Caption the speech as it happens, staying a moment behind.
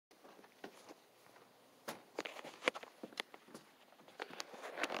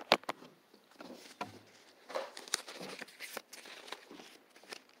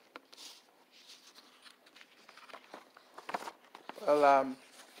Well,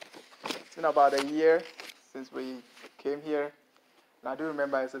 it's been about a year since we came here. And I do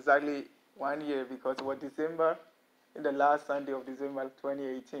remember it's exactly 1 year because it was December, in the last Sunday of December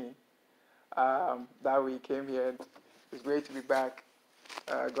 2018, that we came here. It's great to be back.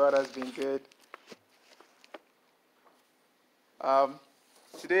 God has been good.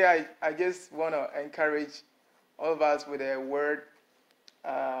 Today, I just want to encourage all of us with a word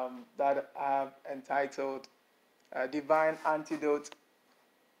that I have entitled Divine Antidote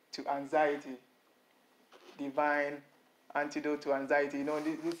to Anxiety. Divine Antidote to Anxiety. You know,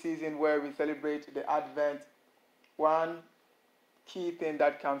 this season where we celebrate the Advent, one key thing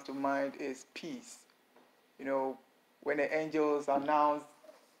that comes to mind is peace. You know, when the angels announced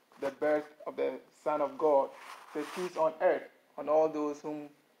the birth of the Son of God, the peace on earth, on all those whom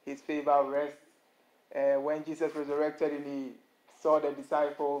his favor rests. When Jesus resurrected and he saw the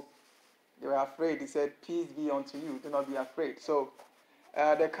disciples, they were afraid. He said, "Peace be unto you, do not be afraid." So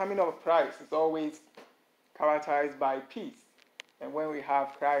the coming of Christ is always characterized by peace. And when we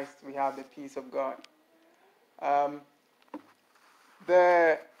have Christ, we have the peace of God.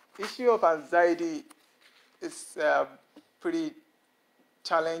 The issue of anxiety is pretty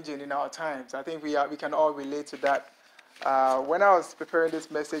challenging in our times. I think we can all relate to that. When I was preparing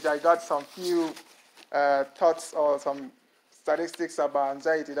this message, I got some few thoughts or some statistics about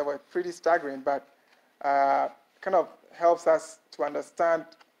anxiety that were pretty staggering, but kind of helps us to understand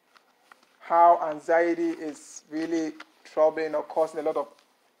how anxiety is really troubling or causing a lot of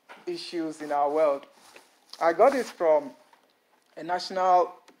issues in our world. I got this from a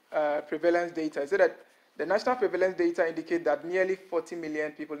national prevalence data. It said that the national prevalence data indicate that nearly 40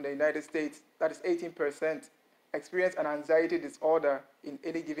 million people in the United States, that is 18%, experience an anxiety disorder in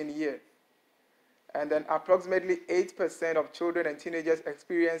any given year. And then approximately 8% of children and teenagers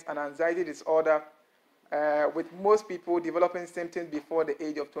experience an anxiety disorder, with most people developing symptoms before the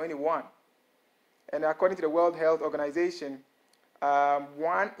age of 21. And according to the World Health Organization,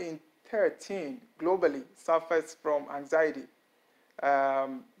 1 in 13 globally suffers from anxiety.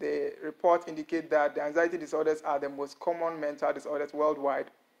 The report indicates that the anxiety disorders are the most common mental disorders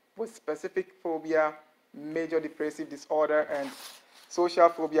worldwide, with specific phobia, major depressive disorder, and social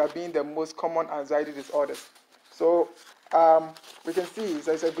phobia being the most common anxiety disorders. So we can see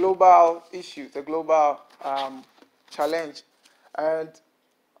it's a global issue, it's a global challenge. And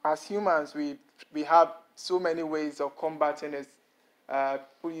as humans, we have so many ways of combating this.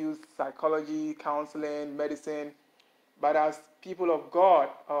 People use psychology, counseling, medicine. But as people of God,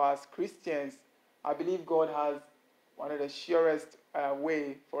 or as Christians, I believe God has one of the surest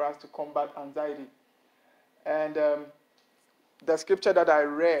way for us to combat anxiety. And the scripture that I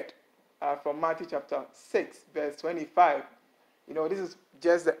read from Matthew chapter 6, verse 25, you know, this is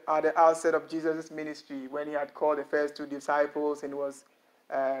just at the outset of Jesus' ministry when he had called the first 2 disciples and was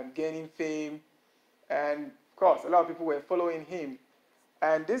gaining fame. And of course, a lot of people were following him.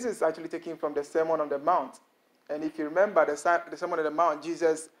 And this is actually taken from the Sermon on the Mount. And if you remember the Sermon on the Mount,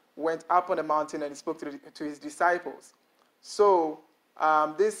 Jesus went up on the mountain and spoke to his disciples. So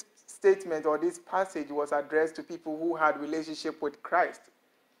this statement or this passage was addressed to people who had relationship with Christ,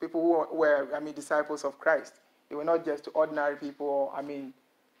 people who were, disciples of Christ. They were not just ordinary people or,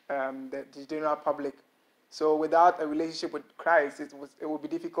 the general public. So without a relationship with Christ, it would be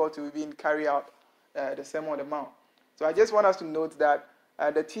difficult to even carry out the Sermon on the Mount. So I just want us to note that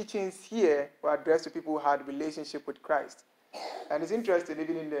the teachings here were addressed to people who had relationship with Christ. And it's interesting,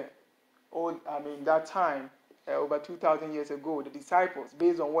 even in the that time, over 2,000 years ago, the disciples,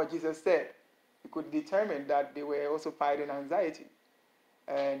 based on what Jesus said, we could determine that they were also fighting anxiety.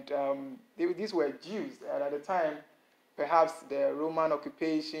 And these were Jews. And at the time, perhaps the Roman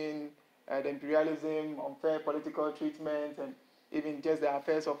occupation, the imperialism, unfair political treatment, and even just the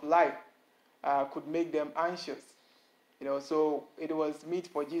affairs of life could make them anxious. You know, so it was meet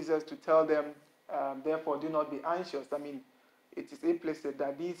for Jesus to tell them, therefore, do not be anxious. It is implicit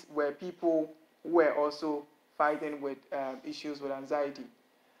that these were people who were also fighting with issues with anxiety.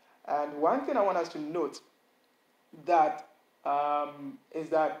 And one thing I want us to note that is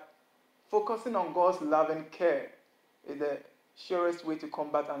that focusing on God's love and care is the surest way to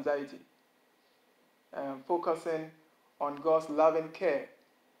combat anxiety. Focusing on God's love and care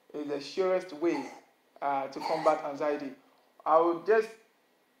is the surest way to combat anxiety. I will just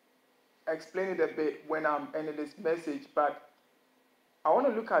explain it a bit when I'm ending this message, but I want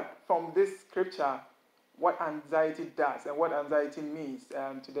to look at from this scripture what anxiety does and what anxiety means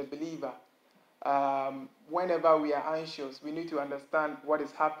to the believer. Whenever we are anxious, we need to understand what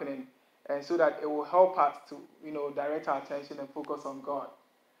is happening, and so that it will help us to, direct our attention and focus on God.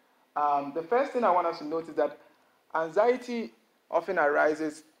 The first thing I want us to note is that anxiety often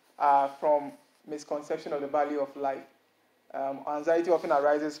arises from misconception of the value of life. Anxiety often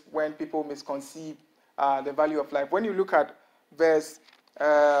arises when people misconceive the value of life. When you look at verse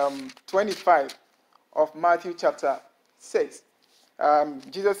 25 of Matthew chapter 6,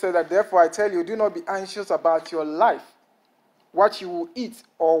 Jesus said that, therefore I tell you, do not be anxious about your life, what you will eat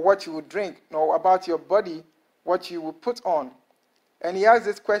or what you will drink, nor about your body, what you will put on. And he asks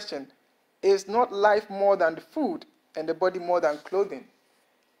this question, is not life more than food and the body more than clothing?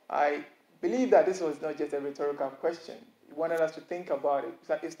 I believe that this was not just a rhetorical question. He wanted us to think about it.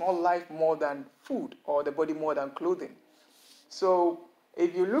 It's not life more than food or the body more than clothing. So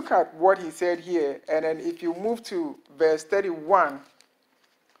if you look at what he said here, and then if you move to verse 31,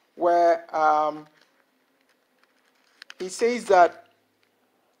 where he says that,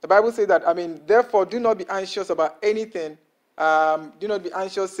 the Bible says that, therefore do not be anxious about anything. Do not be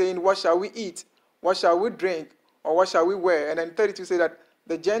anxious saying, what shall we eat? What shall we drink? Or what shall we wear? And then 32 says that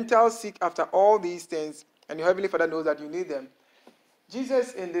the Gentiles seek after all these things, and your Heavenly Father knows that you need them.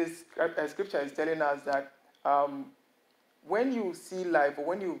 Jesus in this scripture is telling us that when you see life, or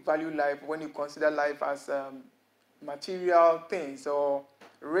when you value life, when you consider life as material things, or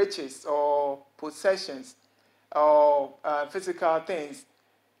riches, or possessions, or physical things,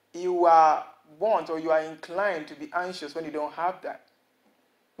 you are want or you are inclined to be anxious when you don't have that.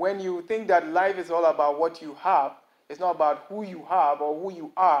 When you think that life is all about what you have, it's not about who you have or who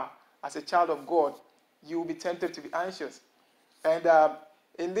you are as a child of God, you will be tempted to be anxious. And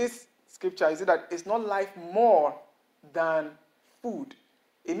in this scripture, it says that it's not life more than food.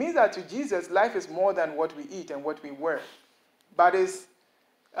 It means that to Jesus, life is more than what we eat and what we wear. But it's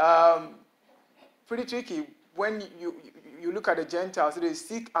pretty tricky when you look at the Gentiles, they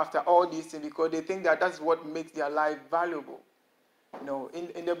seek after all these things because they think that that's what makes their life valuable. You know,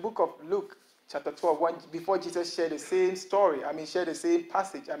 in the book of Luke, chapter 12, before Jesus shared the same story, shared the same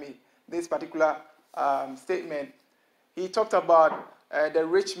passage, this particular statement, he talked about the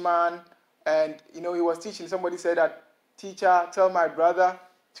rich man, and, he was teaching. Somebody said that, teacher, tell my brother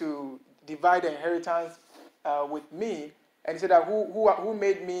to divide the inheritance with me. And he said that, who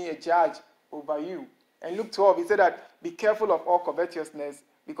made me a judge over you? And Luke 12, he said that, be careful of all covetousness,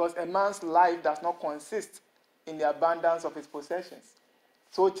 because a man's life does not consist in the abundance of his possessions.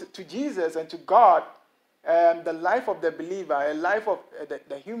 So to Jesus and to God, the life of the believer, a life of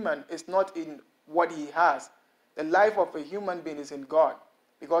the human is not in what he has. The life of a human being is in God,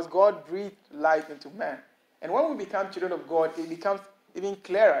 because God breathed life into man. And when we become children of God, it becomes even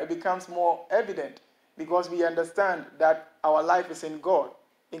clearer, it becomes more evident, because we understand that our life is in God.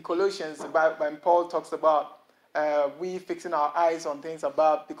 In Colossians, when Paul talks about we fixing our eyes on things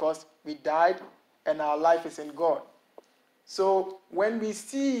above because we died and our life is in God. So when we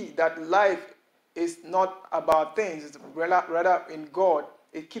see that life is not about things, it's rather in God,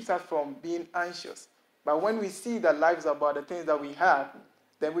 it keeps us from being anxious. But when we see that life is about the things that we have,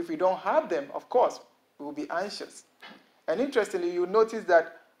 then if we don't have them, of course, we will be anxious. And interestingly, you notice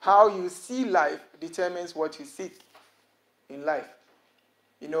that how you see life determines what you seek in life.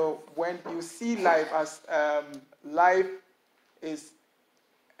 When you see life as life is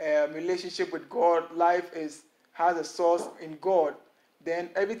a relationship with God, life has a source in God,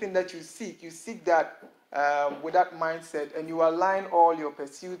 then everything that you seek that with that mindset, and you align all your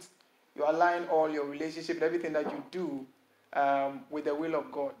pursuits, you align all your relationship, everything that you do with the will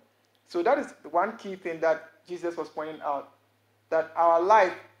of God. So that is one key thing that Jesus was pointing out, that our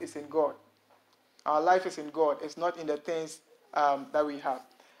life is in God. Our life is in God. It's not in the things that we have.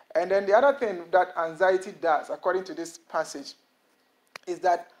 And then the other thing that anxiety does, according to this passage, is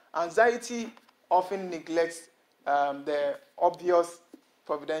that anxiety often neglects the obvious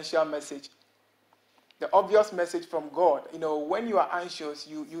providential message. The obvious message from God. When you are anxious,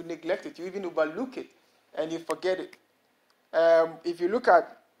 you neglect it. You even overlook it, and you forget it. If you look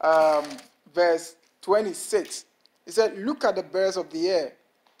at verse 26, it said, look at the birds of the air.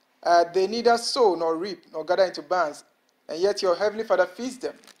 They neither sow nor reap nor gather into barns, and yet your heavenly Father feeds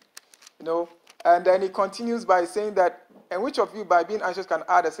them. And then he continues by saying that, and which of you by being anxious can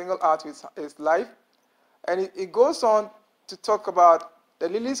add a single hour to his life? And it goes on to talk about the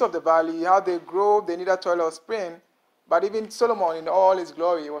lilies of the valley, how they grow, they neither toil or spin, but even Solomon in all his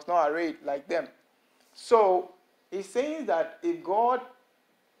glory was not arrayed like them. So he's saying that if God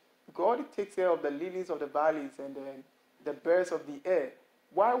takes care of the lilies of the valleys and the birds of the air,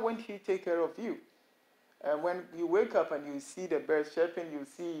 why won't he take care of you? And when you wake up and you see the birds chirping, you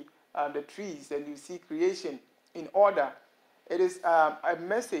see the trees, and you see creation in order, it is a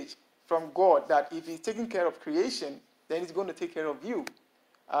message from God that if he's taking care of creation, then he's going to take care of you,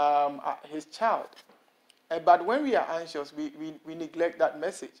 his child. But when we are anxious, we neglect that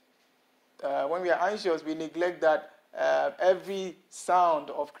message. When we are anxious, we neglect that every sound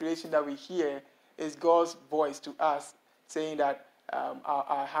of creation that we hear is God's voice to us saying that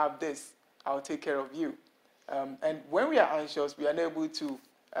I have this, I'll take care of you. And when we are anxious, we are not able to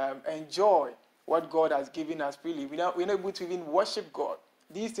enjoy what God has given us freely. We're not able to even worship God.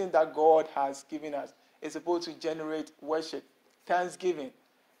 These things that God has given us is supposed to generate worship, thanksgiving,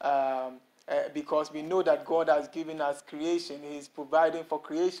 because we know that God has given us creation. He is providing for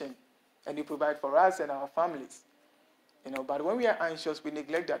creation, and He provides for us and our families. But when we are anxious, we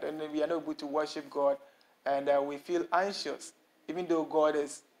neglect that, and we are not able to worship God, and we feel anxious, even though God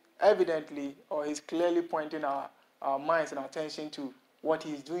is evidently, or He's clearly pointing our minds and our attention to what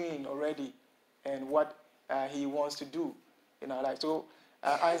He's doing already and what He wants to do in our life. So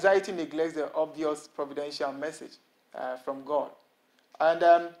anxiety neglects the obvious providential message from God.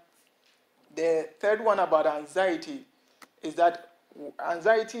 And the third one about anxiety is that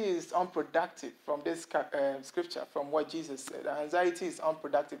anxiety is unproductive from this scripture, from what Jesus said. Anxiety is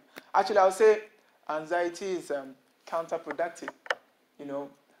unproductive. Actually, I would say anxiety is counterproductive.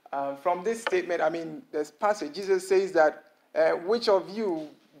 From this statement, this passage, Jesus says that which of you,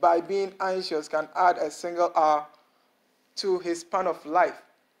 by being anxious, can add a single hour to his span of life?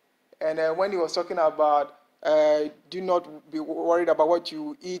 And when he was talking about do not be worried about what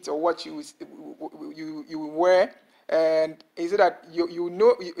you eat or what you wear, and he said that you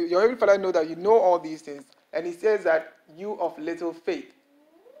know, your Heavenly Father knows that you know all these things, and he says that you of little faith.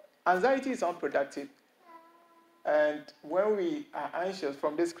 Anxiety is unproductive, and when we are anxious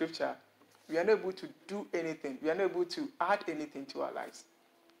from this scripture, we are not able to do anything. We are not able to add anything to our lives.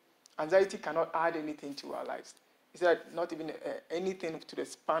 Anxiety cannot add anything to our lives. He said not even anything to the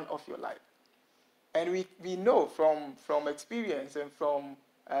span of your life. And we know from experience and from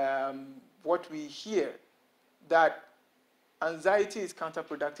what we hear that anxiety is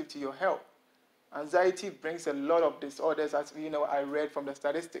counterproductive to your health. Anxiety brings a lot of disorders, as I read from the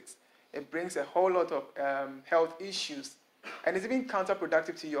statistics. It brings a whole lot of health issues, and it's even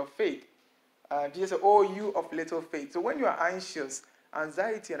counterproductive to your faith. Jesus said, "Oh, you of little faith." So when you are anxious,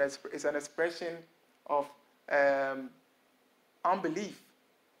 anxiety is an expression of unbelief.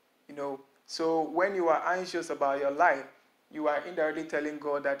 So when you are anxious about your life, you are indirectly telling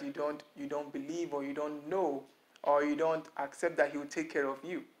God that you don't believe, or you don't know, or you don't accept that He will take care of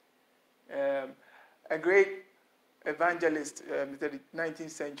you. A great evangelist, the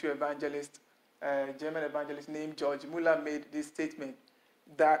 19th century evangelist, German evangelist named George Muller, made this statement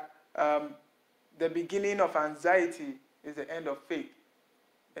that the beginning of anxiety is the end of faith,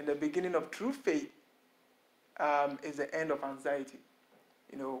 and the beginning of true faith is the end of anxiety.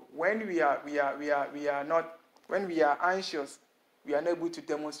 When we are anxious, we are unable to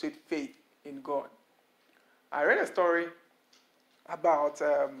demonstrate faith in God. I read a story about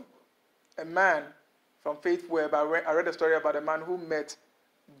a man from Faith Web. I read a story about a man who met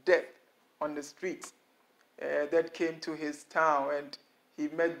death on the streets. Death came to his town, and he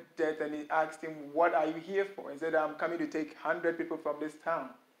met death, and he asked him, "What are you here for?" He said, "I'm coming to take 100 people from this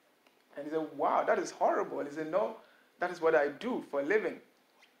town." And he said, "Wow, that is horrible." He said, "No, that is what I do for a living."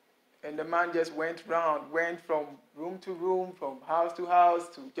 And the man just went from room to room, from house to house,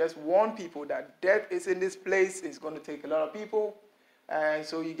 to just warn people that death is in this place. It's going to take a lot of people. And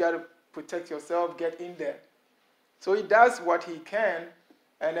so you got to protect yourself, get in there. So he does what he can.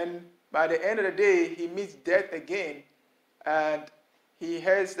 And then by the end of the day, he meets death again. And he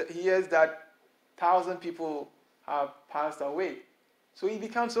hears that 1,000 people have passed away. So he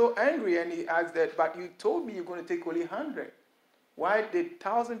becomes so angry, and he asks that, "But you told me you're going to take only 100. Why did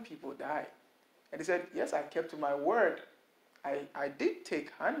 1,000 people die?" And he said, "Yes, I kept to my word. I did take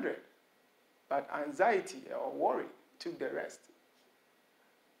 100, but anxiety or worry took the rest."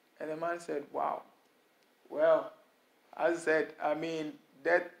 And the man said, "Wow. Well, as I said,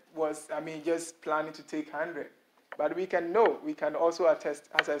 that was, just planning to take 100. But we can also attest,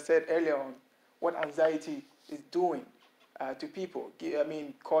 as I said earlier on, what anxiety is doing to people,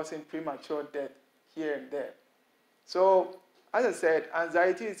 causing premature death here and there. So, as I said,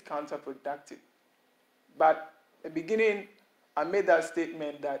 anxiety is counterproductive. But at the beginning, I made that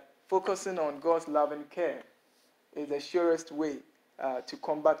statement that focusing on God's love and care is the surest way to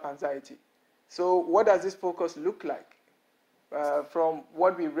combat anxiety. So what does this focus look like? From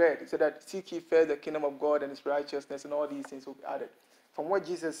what we read, it said that seek ye first the kingdom of God and His righteousness, and all these things will be added. From what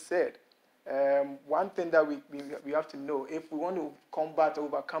Jesus said, one thing that we have to know, if we want to combat or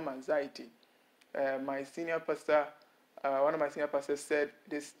overcome anxiety, my senior pastor, one of my senior pastors said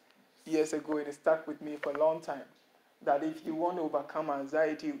this years ago, and it stuck with me for a long time, that if you want to overcome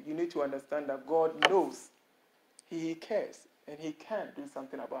anxiety, you need to understand that God knows He cares, and he can do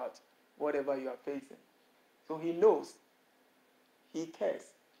something about whatever you are facing. So he knows, he cares,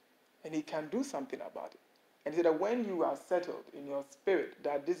 and he can do something about it. And so that when you are settled in your spirit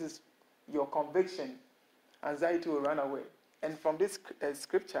that this is your conviction, anxiety will run away. And from this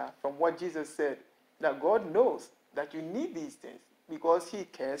scripture, from what Jesus said, that God knows that you need these things because he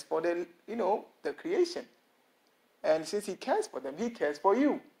cares for the creation. And since he cares for them, he cares for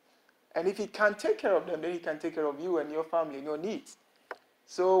you. And if he can take care of them, then he can take care of you and your family and your needs.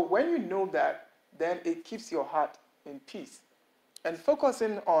 So when you know that, then it keeps your heart in peace. And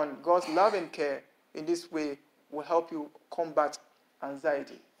focusing on God's love and care in this way will help you combat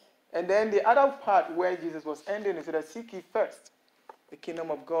anxiety. And then the other part where Jesus was ending is that seek ye first the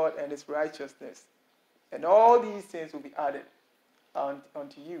kingdom of God and his righteousness. And all these things will be added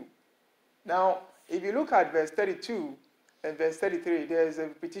unto you. Now, if you look at verse 32 and verse 33, there is a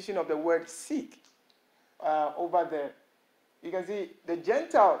repetition of the word seek over there. You can see the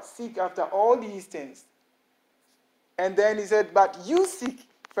Gentiles seek after all these things. And then he said, but you seek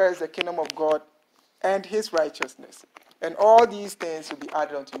first the kingdom of God and his righteousness. And all these things will be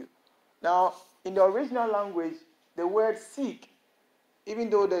added unto you. Now, in the original language, the word seek, even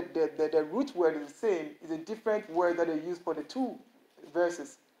though the root word is the same, is a different word that they use for the two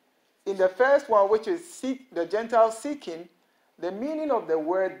verses. In the first one, which is seek, the Gentile seeking, the meaning of the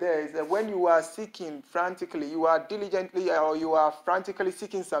word there is that when you are seeking frantically, you are diligently or you are frantically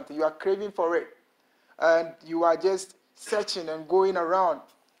seeking something, you are craving for it, and you are just searching and going around,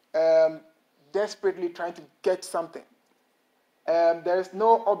 desperately trying to get something. There is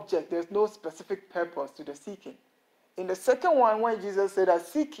no object, there is no specific purpose to the seeking. In the second one, when Jesus said that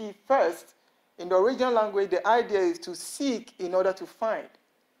seek ye first, in the original language, the idea is to seek in order to find,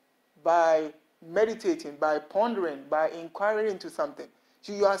 by meditating, by pondering, by inquiring into something.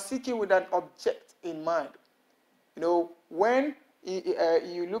 So you are seeking with an object in mind. When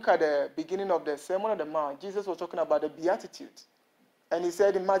you look at the beginning of the Sermon on the Mount, Jesus was talking about the Beatitudes. And he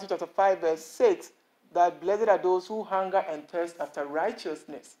said in Matthew chapter 5, verse 6, that blessed are those who hunger and thirst after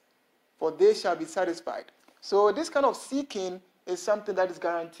righteousness, for they shall be satisfied. So this kind of seeking is something that is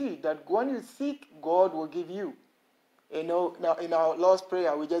guaranteed, that when you seek, God will give you. Now in our Lord's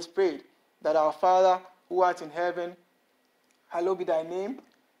Prayer, we just prayed that our Father who art in heaven, hallowed be thy name,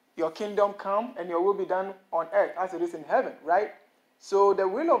 your kingdom come, and your will be done on earth as it is in heaven, right? So the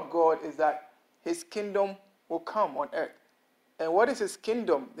will of God is that his kingdom will come on earth. And what is his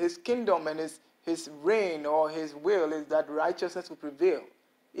kingdom? His kingdom and his reign or his will is that righteousness will prevail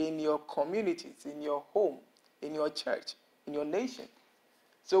in your communities, in your home, in your church, in your nation.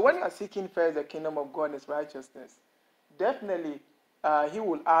 So when you are seeking first the kingdom of God and his righteousness, definitely he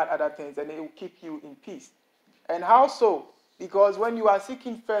will add other things and it will keep you in peace. And how so? Because when you are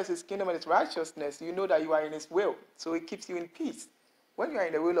seeking first his kingdom and his righteousness, you know that you are in his will. So it keeps you in peace. When you are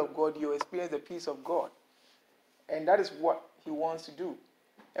in the will of God, you experience the peace of God. And that is what he wants to do.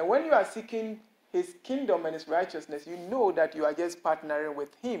 And when you are seeking his kingdom and his righteousness, you know that you are just partnering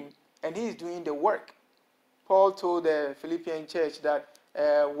with him and he is doing the work. Paul told the Philippian church that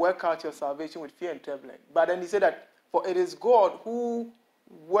work out your salvation with fear and trembling. But then he said that, for it is God who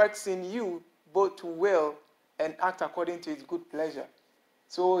works in you both to will and act according to his good pleasure.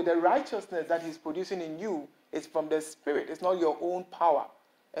 So the righteousness that he's producing in you is from the Spirit. It's not your own power.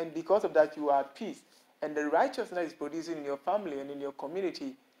 And because of that, you are at peace. And the righteousness he's producing in your family and in your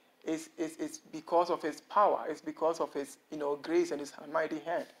community is because of his power. It's because of his grace and his mighty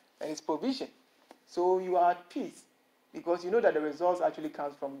hand and his provision. So you are at peace because you know that the results actually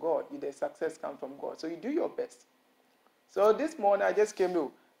comes from God. The success comes from God. So you do your best. So this morning I just came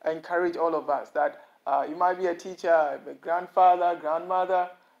to encourage all of us that you might be a teacher, a grandfather, grandmother,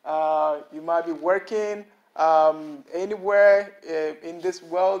 you might be working anywhere in this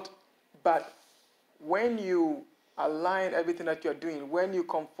world, but when you align everything that you're doing, when you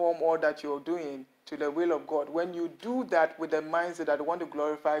conform all that you're doing to the will of God, when you do that with the mindset that I want to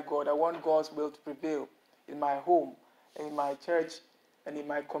glorify God, I want God's will to prevail in my home, in my church, and in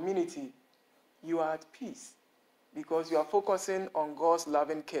my community, you are at peace because you are focusing on God's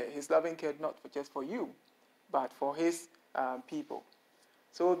loving care. His loving care not just for you, but for his people.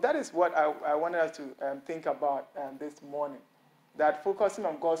 So that is what I wanted us to think about this morning, that focusing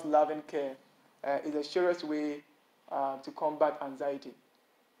on God's loving care is the surest way to combat anxiety.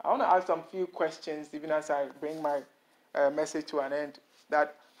 I want to ask some few questions, even as I bring my message to an end,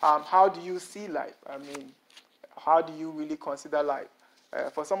 that how do you see life? I mean, how do you really consider life?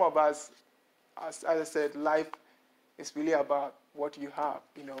 For some of us, as I said, life is really about what you have,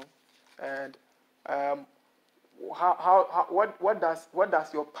 and what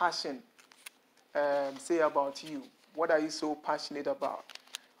does your passion say about you? What are you so passionate about?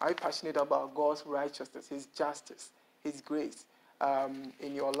 Are you passionate about God's righteousness, His justice, His grace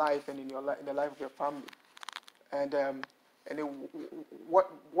in your life and in the life of your family? And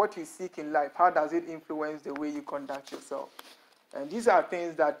what you seek in life, how does it influence the way you conduct yourself? And these are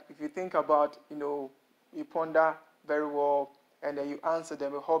things that, if you think about, you ponder very well, and then you answer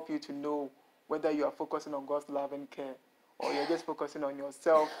them, it will help you to know whether you are focusing on God's love and care, or you're just focusing on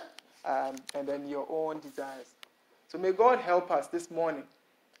yourself and then your own desires. So may God help us this morning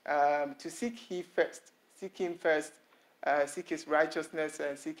to seek Him first, seek His righteousness,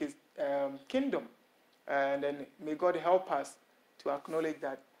 and seek His kingdom. And then may God help us to acknowledge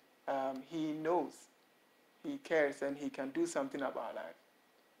that He knows, He cares, and He can do something about life.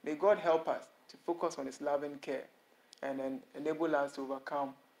 May God help us to focus on His love and care, and then enable us to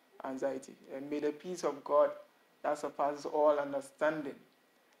overcome anxiety. And may the peace of God that surpasses all understanding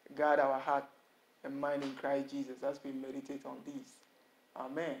guard our heart and mind in Christ Jesus as we meditate on these.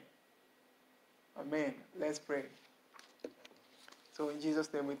 Amen. Amen. Let's pray. So in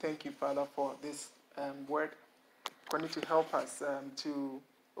Jesus' name, we thank you, Father, for this word. Continue to help us to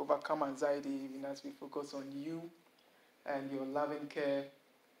overcome anxiety even as we focus on you and your loving care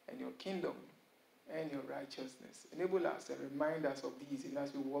and your kingdom and your righteousness. Enable us and remind us of these even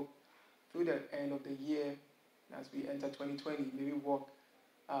as we walk through the end of the year and as we enter 2020. May we walk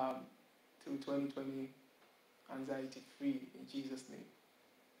through 2020 anxiety-free in Jesus' name.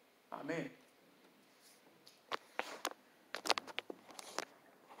 Amen.